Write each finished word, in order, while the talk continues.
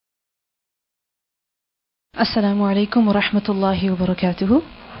السلام عليكم ورحمة الله وبركاته.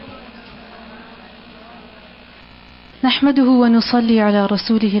 نحمده ونصلي على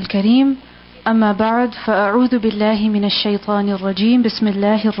رسوله الكريم، أما بعد، فأعوذ بالله من الشيطان الرجيم. بسم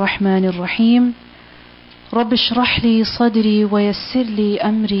الله الرحمن الرحيم. رب اشرح لي صدري ويسر لي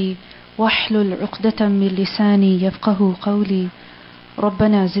أمري واحلل عقدة من لساني يفقه قولي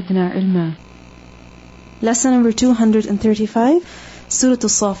ربنا زدنا علما. Lesson number 235, Surah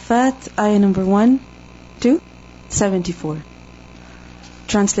Al-Saffat, ayah number 1 to 74.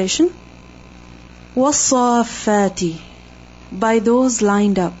 Translation: وَالصَّافَّاتِ, by those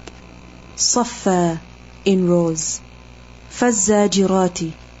lined up, صَفَّا, in rows,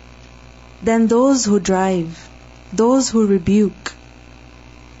 فَالزَّاجِرَاتِ, then those who drive, those who rebuke,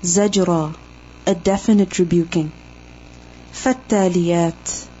 زَجْرًا, a definite rebuking,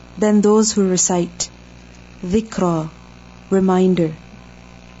 فَالتَّالِيَاتِ, then those who recite, ذِكْرًا, reminder,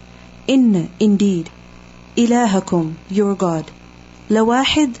 إِنَّ, indeed, إِلَهَكُمْ, your God,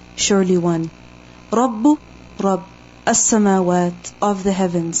 لَوَاحِد, surely one, رَبُّ, Rabb, السَّمَاوَاتِ, of the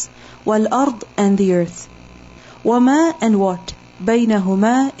heavens, وَالْأَرْضِ, and the earth, وَمَا, and what,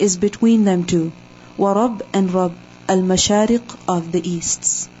 بَيْنَهُمَا, is between them two, وَرَبْ, and Rabb, al-Mashariq, of the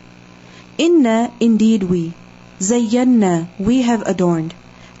easts. Inna, indeed we, زَيَّنَّا, we have adorned,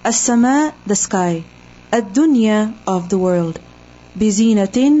 as-sama, the sky, ad-dunya, of the world,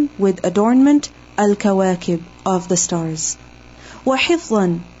 bizinatin, with adornment, al-kawakib, of the stars,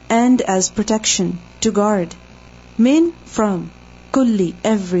 وَحِفْظًا, and as protection, to guard, min, from, kulli,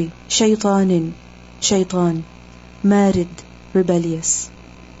 every, shaytanin, shaytan, marid, rebellious,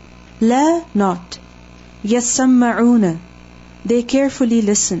 la, not, yassamma'una, they carefully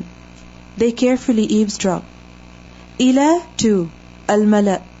listen, they carefully eavesdrop, ila, to,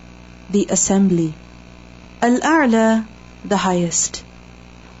 al-mala', the assembly, al-a'la, the highest,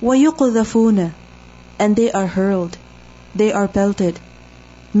 وَيُقْذَفُونَ, and they are hurled, they are pelted,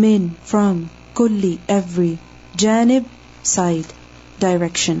 min, from, kulli, every, janib, side,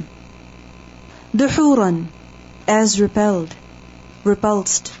 direction, duhuran, as repelled,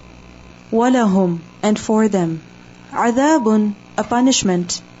 repulsed, walahum, and for them, adhabun, a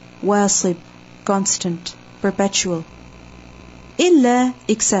punishment, wasib, constant, perpetual, illa,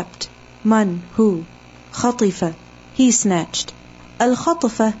 except, man, who, khatifa, he snatched,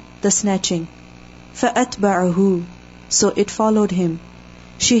 al-khatafa, the snatching, فَأَتْبَعَهُ, so it followed him,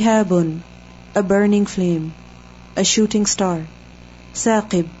 shihabun, a burning flame, a shooting star,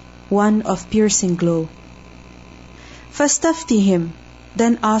 saqib, one of piercing glow. فَاسْتَفْتِهِمْ,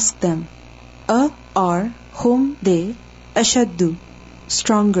 then ask them, are, whom, they, ashaddu,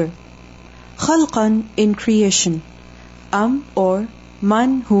 stronger, khalqan, in creation, or,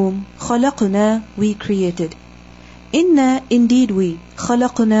 man, whom, khalaqna, we created, inna, indeed we,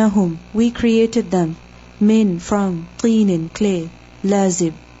 khalaqnahum, we created them, min, from, teenin, clay,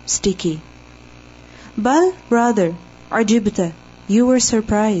 lazib, sticky. Bal, rather, ajibta, you were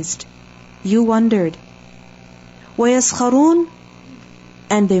surprised, you wondered, وَيَسْخَرُونَ,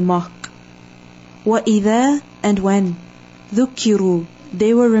 and they mock, وَإِذَا, and when, ذُكِّرُوا,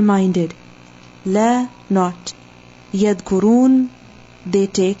 they were reminded, la, not, يَذْكُرُونَ, they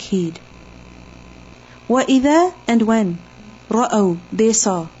take heed. وَإِذَا, and when, رَأَوْا, they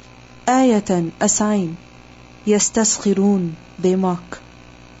saw, آيَةً, a sign, يَسْتَسْخِرُونَ, they mock,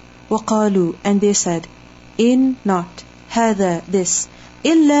 وَقَالُوا, and they said, in, not, هَذَا, this,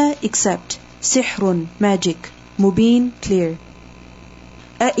 إِلَّا, except, سِحْرٌ, magic, مُبِين, clear.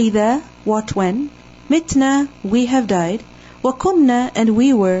 أَإِذَا, what when, مِتْنَا, we have died, وَكُنَّا, and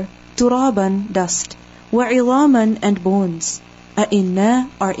we were, تُرَابًا, dust, وَعِظَامًا, and bones, أَإِنَّا,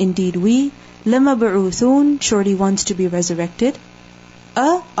 are indeed we, لَمَبْعُوثُونَ, surely ones to be resurrected,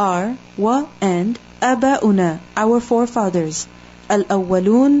 are, wa, and, أَبَاؤُنَا, our forefathers,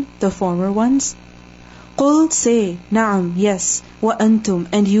 al-awwalun, the former ones, قُلْ, say, نَعَمْ, yes, وَأَنْتُمْ,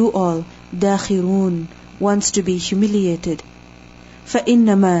 and you all, دَاخِرُونَ, ones to be humiliated,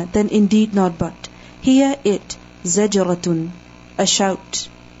 فَإِنَّمَا, then indeed not but, hiya, it, زَجْرَةٌ, a shout,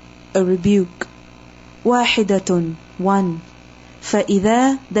 a rebuke, واحدة, one,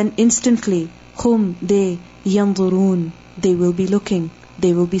 فَإِذَا, then instantly, hum, they, يَنْظُرُونَ, they will be looking,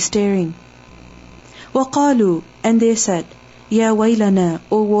 they will be staring. وَقَالُوا, and they said, يَا وَيْلَنَا,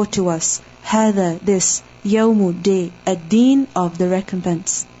 O woe to us, هَذَا, this, يَوْمُ, day, ad-deen, of the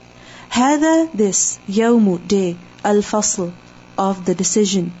recompense. هَذَا, this, يَوْمُ, day, al-fasl, of the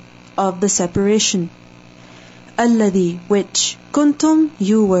decision, of the separation. الَّذِي, which, kuntum,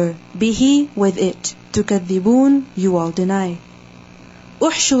 you were, bihi, with it, tukadhibun, you all deny.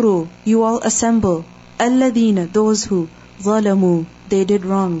 Uḥshuru, you all assemble, الَّذِينَ, those who, ظَلَمُوا, they did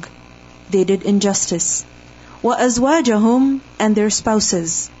wrong, they did injustice, وَأَزْوَاجَهُمْ and their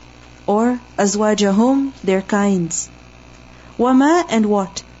spouses, or أَزْوَاجَهُمْ their kinds. وَمَا and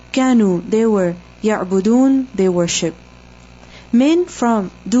what كَانُوا they were يَعْبُدُونَ they worship. Min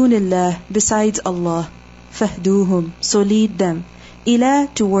from دُونِ besides Allah. فَهْدُوهُمْ so lead them.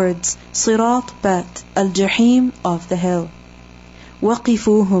 إِلَى towards صِرَاط path الْجَحِيمِ of the hell.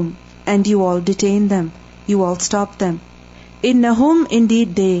 وَقِفُوهُمْ and you all detain them, you all stop them. إِنَّهُمْ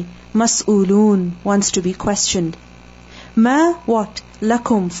indeed they مَسْئُولُونَ ones to be questioned. مَا what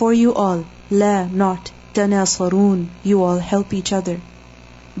لَكُمْ for you all لَا not تَنَاصَرُونَ you all help each other.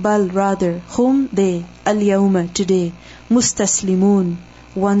 بَل rather hum they الْيَوْمَ today مُسْتَسْلِمُونَ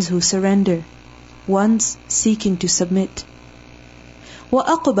ones who surrender, ones seeking to submit.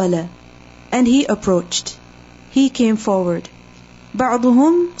 وَأَقْبَلَ and he approached, he came forward.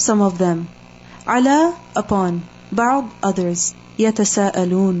 بَعْضُهُمْ some of them. عَلَى upon, بَعْض others.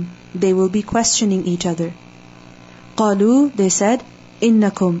 يَتَسَاءَلُونَ they will be questioning each other. قَالُوا they said,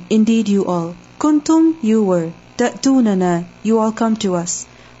 إِنَّكُمْ indeed you all, كُنْتُمْ you were, تَأْتُونَنَا you all come to us,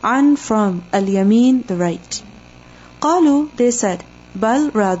 عَنْ from, الْيَمِينَ the right. قَالُوا they said,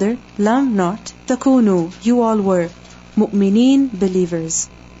 بَل rather, لَمْ not, تَكُونُوا you all were, مُؤْمِنِينَ believers.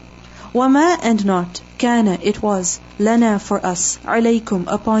 وَمَا and not, كَانَ it was, لَنَا for us, عَلَيْكُمْ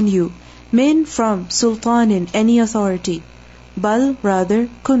upon you, min from, sultanin any authority. بَل rather,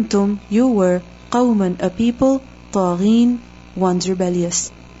 كُنْتُمْ you were, قَوْمًا a people, طَاغِينَ ones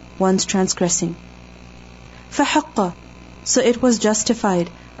rebellious, ones transgressing. فَحَقَّ so it was justified,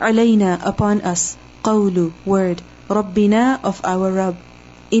 عَلَيْنَا upon us, قَوْلُ word, رَبِّنَا of our Rabb.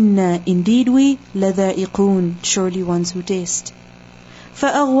 إِنَّا indeed we, لَذَائِقُونَ surely ones who taste.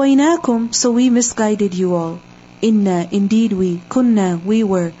 فَأَغْوَيْنَاكُمْ so we misguided you all. إِنَّا indeed we, كُنَّا we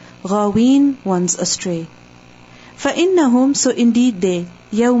were, غَاوِينَ ones astray. فَإِنَّهُمْ so indeed they,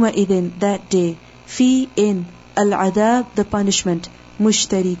 يَوْمَئِذٍ that day, فِي in, الْعَذَابِ the punishment,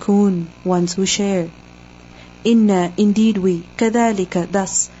 مُشْتَرِكُونَ ones who share. إِنَّا indeed we, كَذَلِكَ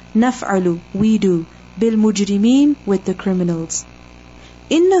thus, نَفْعَلُ we do, بِالْمُجْرِمِينَ with the criminals.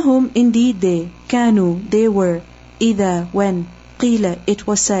 إِنَّهُمْ indeed they, كَانُوا they were, إِذَا when, قِيلَ it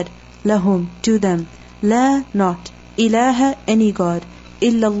was said, لَهُمْ to them, لَا not, إِلَهَ any God,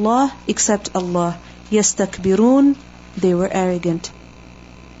 إِلَّا اللَّهِ except Allah, يَسْتَكْبِرُونَ they were arrogant.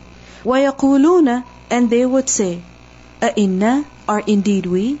 وَيَقُولُونَ and they would say, أَإِنَّا are indeed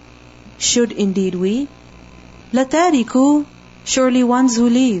we, should indeed we, لَتَارِكُوا surely ones who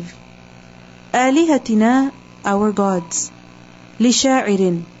leave, آلِهَتِنَا our gods,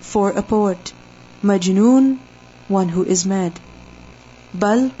 لِشَاعِرٍ for a poet, مَجْنُونَ one who is mad.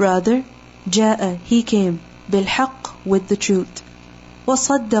 بَل rather, جَاءَ he came, بِالْحَقِّ with the truth,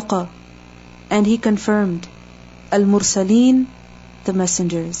 وَصَدَّقَ and he confirmed, الْمُرْسَلِينَ the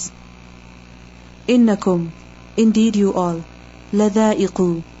messengers. إِنَّكُمْ indeed you all,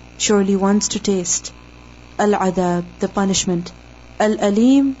 لَذَائِقُوا surely ones to taste, الْعَذَابِ the punishment,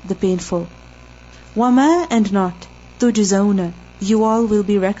 الْأَلِيمِ the painful. وَمَا and not, تُجْزَوْنَ you all will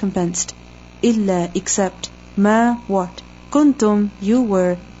be recompensed, إِلَّا except, مَا what, كُنْتُمْ you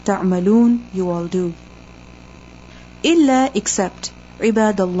were, تَعْمَلُونَ you all do. إِلَّا except,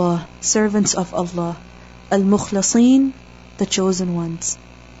 عِبَادَ اللَّهِ servants of Allah, الْمُخْلَصِينَ the chosen ones.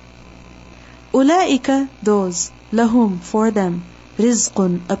 أُولَئِكَ those, لَهُمْ for them,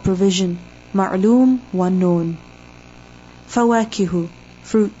 رِزْقٌ a provision, مَعْلُومٌ one known. فَوَاكِهُ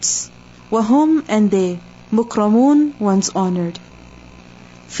fruits, وَهُمْ and they, مُكْرَمُونَ ones honored.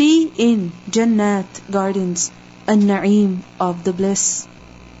 فِي in, جَنَّاتِ gardens, النَّعِيمِ of the bliss,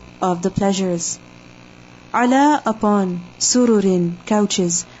 of the pleasures. عَلَى upon, سُرُرٍ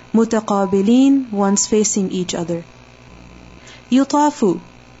couches, مُتَقَابِلِينَ ones facing each other. يُطَافُ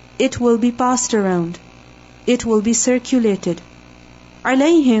it will be passed around, it will be circulated.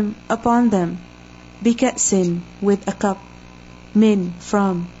 عَلَيْهِمْ upon them, بِكَأْسٍ with a cup, min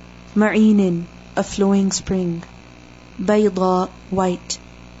from, مَعِينٍ a flowing spring, بَيْضَاء white,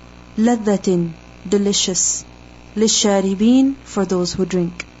 لَذَّةٍ delicious, لِلشَّارِبِينَ for those who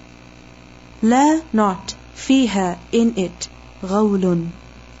drink. لَا not, فِيهَا in it, غَوْلٌ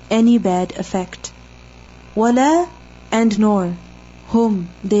any bad effect. وَلَا and nor, hum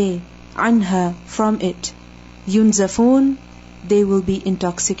they, عَنْهَا from it, يُنْزَفُونَ they will be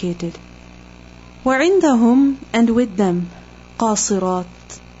intoxicated. وَعِنْدَهُمْ and with them,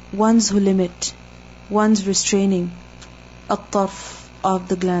 قَاصِرَاتٍ ones who limit, ones restraining, الطَّرْفِ of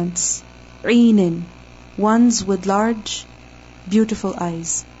the glance, عِينٍ ones with large, beautiful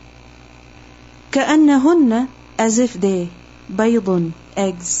eyes. كَأَنَّهُنَّ as if they, بَيْضٌ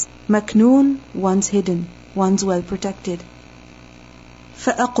eggs, مَكْنُونَ ones hidden, ones well protected.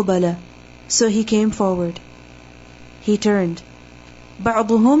 فَأَقْبَلَ so he came forward, he turned.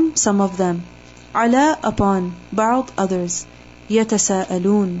 بعضهم, some of them. على, upon. بعض, others.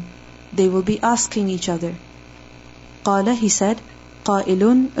 يتساءلون, they will be asking each other. قال, he said.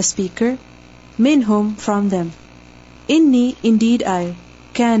 قائل, a speaker. منهم, from them. إني, indeed I.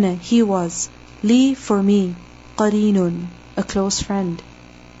 كان, he was. لي, for me. قرين, a close friend,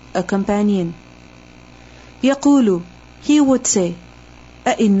 a companion. يقول, he would say.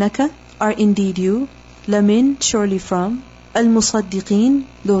 أئنك, are indeed you. لمن, surely from. المصدقين,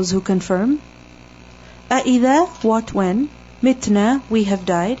 those who confirm. أئذا, what when. متنا, we have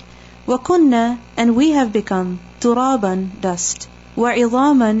died. وكنا, and we have become. ترابا, dust.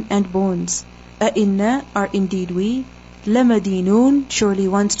 وعظاما, and bones. أئنا, are indeed we. لمدينون, surely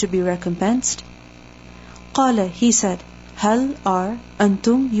wants to be recompensed. قال, he said. هل, are.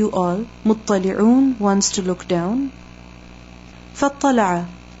 أنتم, you all. مطلعون, wants to look down. فاطلع,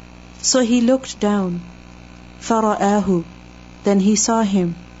 so he looked down. فرآه, then he saw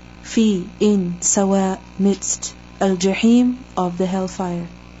him. في, in, سواء, midst. الجحيم, of the hellfire.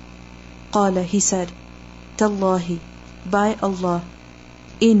 قال, he said. تالله, by Allah.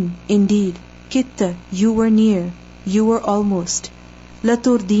 In, indeed. كدت, you were near. You were almost.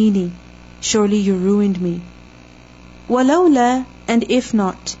 لترديني, surely you ruined me. ولولا, and if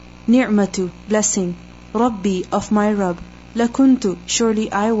not. نعمة, blessing. ربي, of my Rabb. لكنت,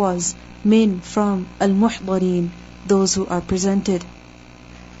 surely I was. من, from. المحضرين, those who are presented.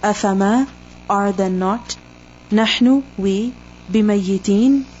 أفما, are then not. نحن, we.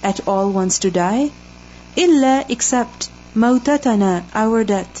 بميتين, at all wants to die. إلا, except. موتتنا, our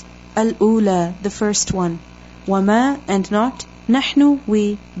death. الأولى, the first one. وما, and not. نحن,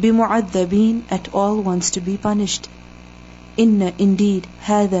 we. بمعذبين, at all wants to be punished. إن, indeed.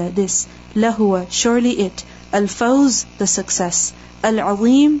 هذا, this. لهو, surely it. الفوز, the success.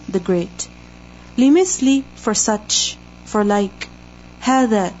 العظيم, the great. لمثل, for such. For like.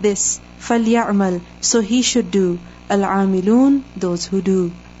 هذا, this. فليعمل, so he should do. العاملون, those who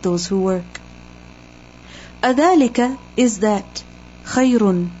do. Those who work. أذلك, is that.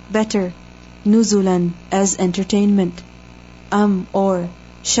 خير, better. نزلا, as entertainment. Or.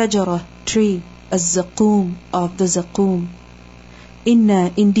 شجرة, tree. الزقوم, of the زقوم.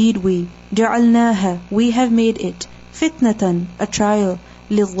 إنا, indeed we. جعلناها, we have made it. فتنة, a trial.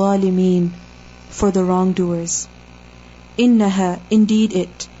 للظالمين, for the wrongdoers. إنها, indeed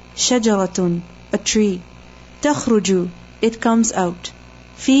it. شجرة, a tree. تخرج, it comes out.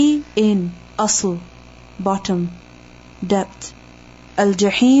 في, in. أصل, bottom. Depth.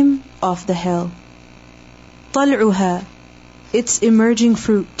 الجحيم, of the hell. طلعها, its emerging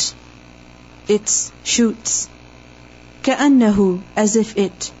fruit. Its shoots. كأنه, as if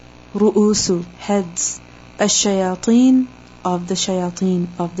it. رؤوس, heads. الشياطين, of the shayateen,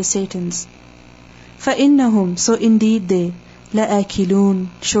 of the satans. فإنهم, so indeed they. لآكلون,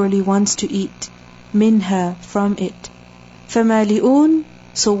 surely wants to eat. منها, from it. فمالئون,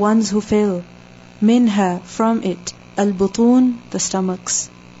 so ones who fill. منها, from it. البطون, the stomachs,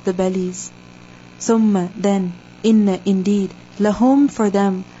 the bellies. ثم, then. إن, indeed. لهم, for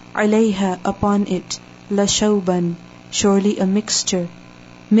them. عليها, upon it. لشوبا, surely a mixture.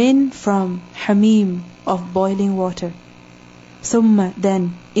 من, from. حميم, of boiling water. ثم,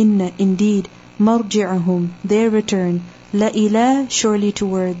 then. إن, indeed. مرجعهم, their return. لإله, surely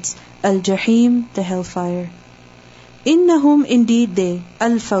towards. الجحيم, the hellfire. إنهم, indeed they.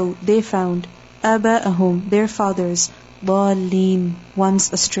 ألفوا, they found. آباءهم, their fathers. ضالين,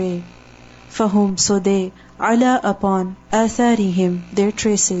 once astray. فهم, so they. على, upon. آثارهم, their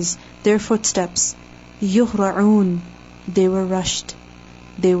traces, their footsteps. يهرعون, they were rushed.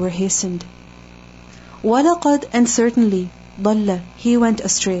 They were hastened. ولقد, and certainly. ضل, he went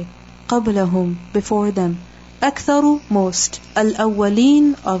astray. قبلهم, before them. أكثر, most.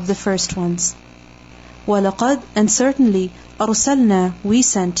 الأولين, of the first ones. ولقد, and certainly. أرسلنا, we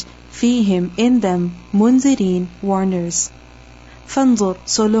sent. فيهم, in them. منذرين, warners. فانظر,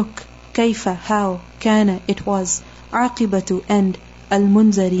 so look. كيف, how. كان, it was. عاقبة, end.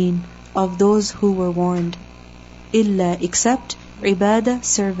 المنذرين, of those who were warned. إلا, except. عبادة,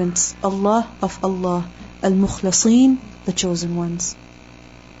 servants. Allah, of Allah. المخلصين, the chosen ones.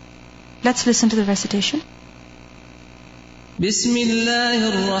 Let's listen to the recitation. بسم الله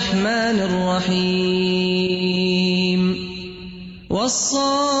الرحمن الرحيم والصافات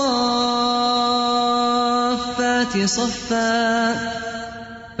صفا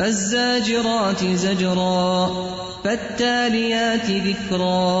فالزاجرات زجرا فالتاليات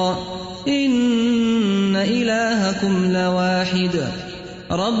ذكرا إن إلهكم لواحد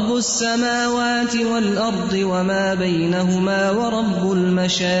رب السماوات والأرض وما بينهما ورب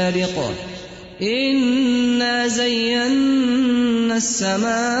المشارق إنا زينا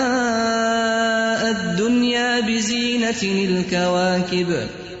السماء الدنيا بزينة الكواكب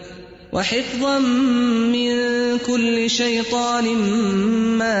وحفظا من كل شيطان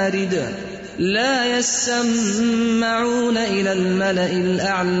مارد لا يسمعون إلى الملأ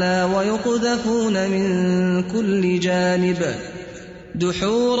الأعلى ويقذفون من كل جانب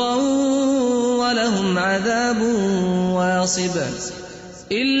دحورا ولهم عذاب واصب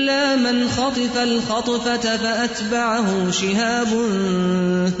إلا من خطف الخطفة فأتبعه شهاب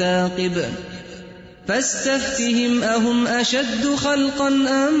ثاقب فاستفتهم أهم أشد خلقا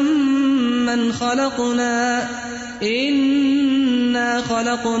أم من خلقنا إنا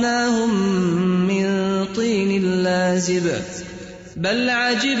خلقناهم من طين لازب بل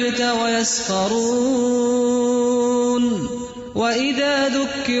عجبت ويسخرون وإذا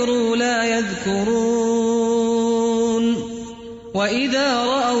ذكروا لا يذكرون وإذا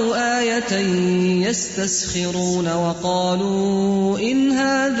رأوا آية يستسخرون وقالوا إن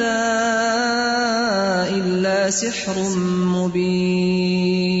هذا إلا سحر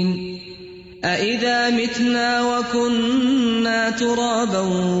مبين أإذا متنا وكنا ترابا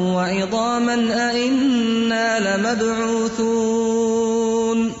وعظاما أإنا لمبعوثون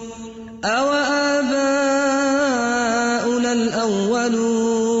أو آباؤنا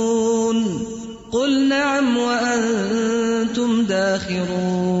الأولون قل نعم وأنتم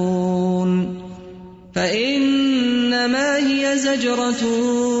داخرون فإنما هي زجرة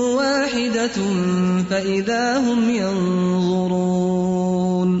واحدة فإذا هم ينظرون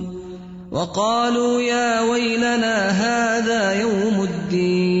وقالوا يا ويلنا هذا يوم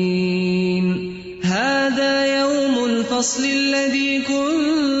الدين هذا يوم الفصل الذي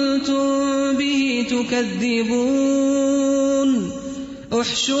كنتم به تكذبون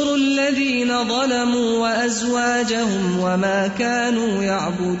احشروا الذين ظلموا وأزواجهم وما كانوا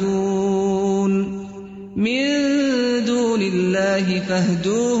يعبدون من دون الله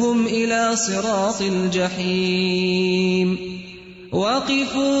فاهدوهم إلى صراط الجحيم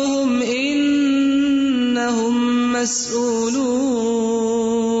وقفوهم إنهم مسؤولون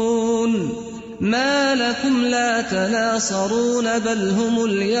ما لكم لا تناصرون بل هم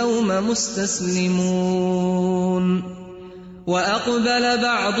اليوم مستسلمون وأقبل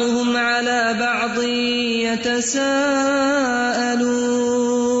بعضهم على بعض يتساءلون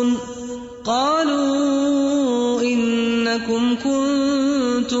قالوا إنكم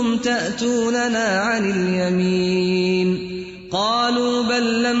كنتم تأتوننا عن اليمين قالوا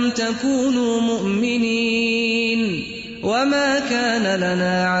بل لم تكونوا مؤمنين وما كان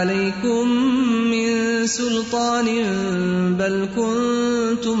لنا عليكم من سلطان بل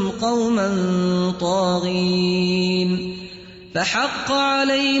كنتم قوما طاغين فحق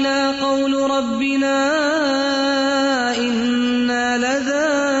علينا قول ربنا إنا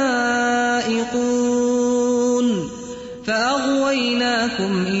لذائقون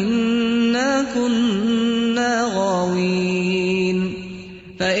فأغويناكم إنا كنا غاوين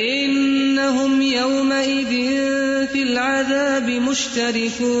فإنهم يومئذ في العذاب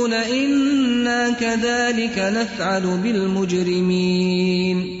مشتركون إنا كذلك نفعل بالمجرمين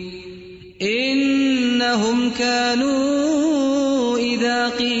إنهم كانوا إذا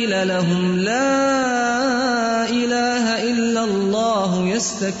قيل لهم لا إله إلا الله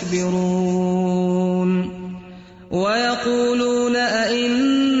يستكبرون ويقولون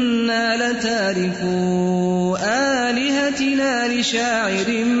أئنا لتاركو آلهتنا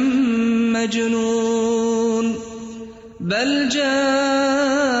لشاعر مجنون بل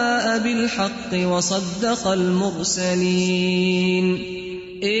جاء بالحق وصدق المرسلين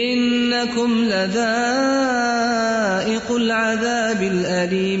إنكم لذائق العذاب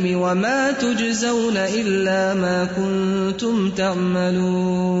الأليم وما تجزون إلا ما كنتم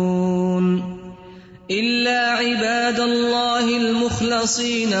تعملون إلا عباد الله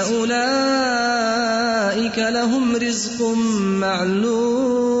المخلصين أولئك لهم رزق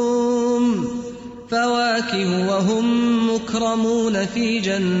معلوم فواكه وهم مكرمون في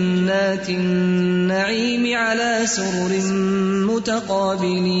جنات النعيم على سرر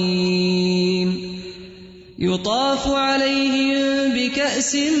متقابلين يطاف عليهم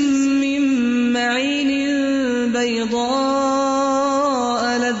بكأس من معين بيضاء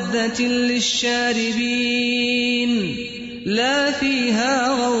لذة للشاربين لا فيها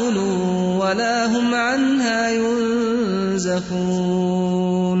غول ولا هم عنها ينزفون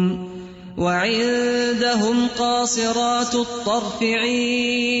وعندهم قاصرات الطرف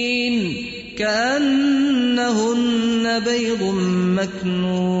عين كأنهن بيض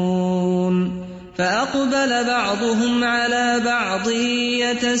مكنون فأقبل بعضهم على بعض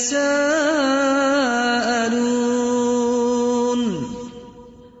يتساءلون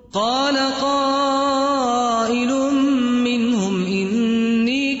قال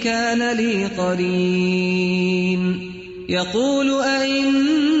قرين يقول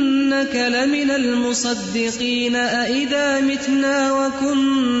أئنك لمن المصدقين أئذا متنا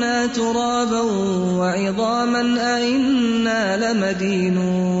وكنا ترابا وعظاما أئنا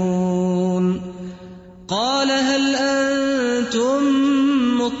لمدينون قال هل أنتم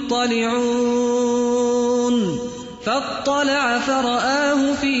مطلعون فاطلع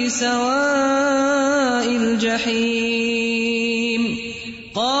فرآه في سواء الجحيم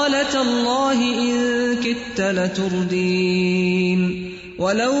قال تالله إن كدت لتردين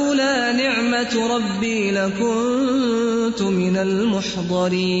ولولا نعمة ربي لكنت من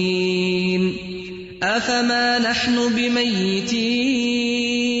المحضرين أفما نحن بميتين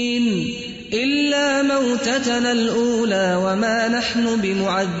إلا موتتنا الأولى وما نحن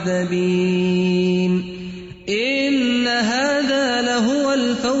بمعذبين إن هذا لهو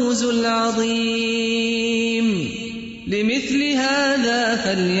الفوز العظيم لمثل هذا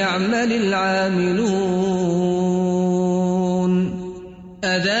فليعمل العاملون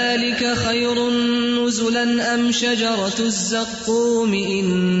أذلك خير نزلا أم شجرة الزقوم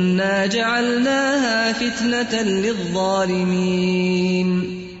إنا جعلناها فتنة للظالمين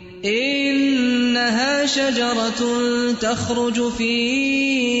إنها شجرة تخرج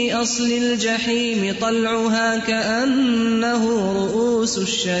في أصل الجحيم طلعها كأنه رؤوس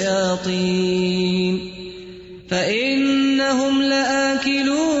الشياطين فإنهم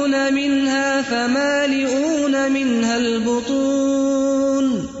لآكلون منها فمالئون منها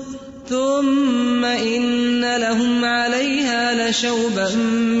البطون ثم إن لهم عليها لشوبا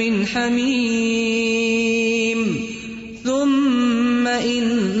من حميم ثم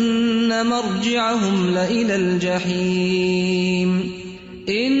إن مرجعهم لإلى الجحيم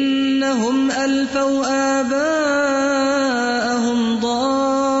إنهم ألفوا آباءهم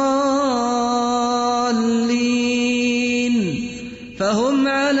ضالين فهم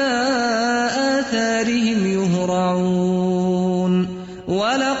على آثارهم يهرعون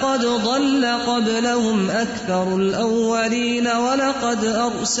ولقد ضل قبلهم أكثر الأولين ولقد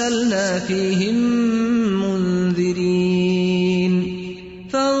أرسلنا فيهم منذرين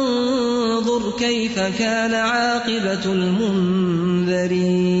فانظر كيف كان عاقبة المنذرين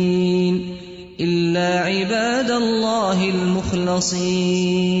إلا عباد الله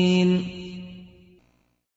المخلصين